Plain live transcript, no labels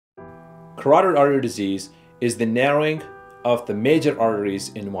Carotid artery disease is the narrowing of the major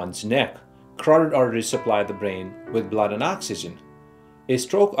arteries in one's neck. Carotid arteries supply the brain with blood and oxygen. A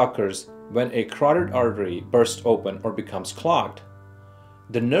stroke occurs when a carotid artery bursts open or becomes clogged.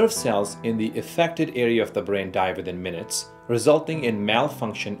 The nerve cells in the affected area of the brain die within minutes, resulting in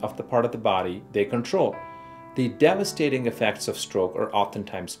malfunction of the part of the body they control. The devastating effects of stroke are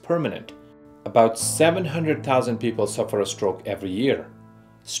oftentimes permanent. About 700,000 people suffer a stroke every year.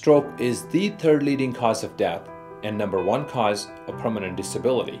 Stroke is the third leading cause of death and number one cause of permanent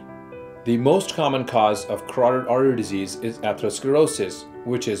disability. The most common cause of carotid artery disease is atherosclerosis,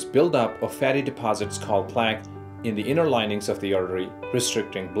 which is buildup of fatty deposits called plaque in the inner linings of the artery,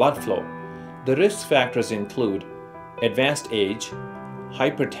 restricting blood flow. The risk factors include advanced age,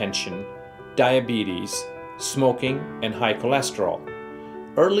 hypertension, diabetes, smoking, and high cholesterol.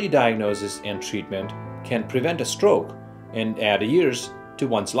 Early diagnosis and treatment can prevent a stroke and add years to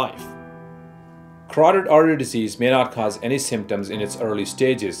one's life. Carotid artery disease may not cause any symptoms in its early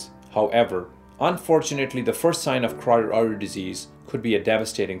stages. However, unfortunately, the first sign of carotid artery disease could be a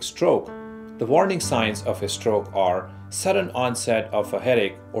devastating stroke. The warning signs of a stroke are sudden onset of a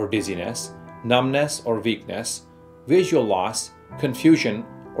headache or dizziness, numbness or weakness, visual loss, confusion,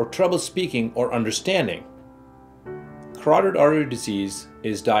 or trouble speaking or understanding. Carotid artery disease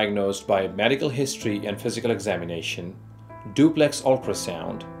is diagnosed by medical history and physical examination, duplex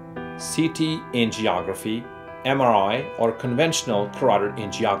ultrasound, CT angiography, MRI, or conventional carotid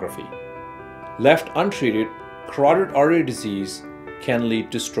angiography. Left untreated, carotid artery disease can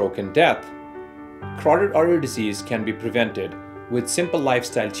lead to stroke and death. Carotid artery disease can be prevented with simple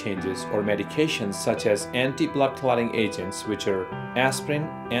lifestyle changes or medications such as anti-blood clotting agents, which are aspirin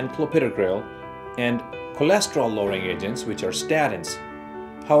and clopidogrel, and cholesterol-lowering agents, which are statins.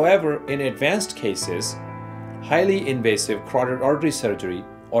 However, in advanced cases, highly invasive carotid artery surgery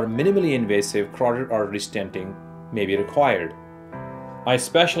or minimally invasive carotid artery stenting may be required. I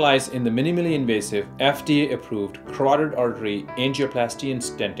specialize in the minimally invasive FDA-approved carotid artery angioplasty and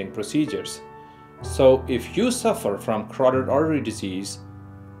stenting procedures. So if you suffer from carotid artery disease,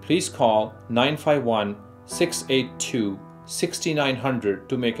 please call 951-682-6900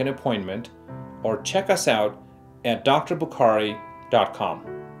 to make an appointment, or check us out at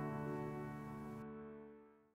drbokhari.com.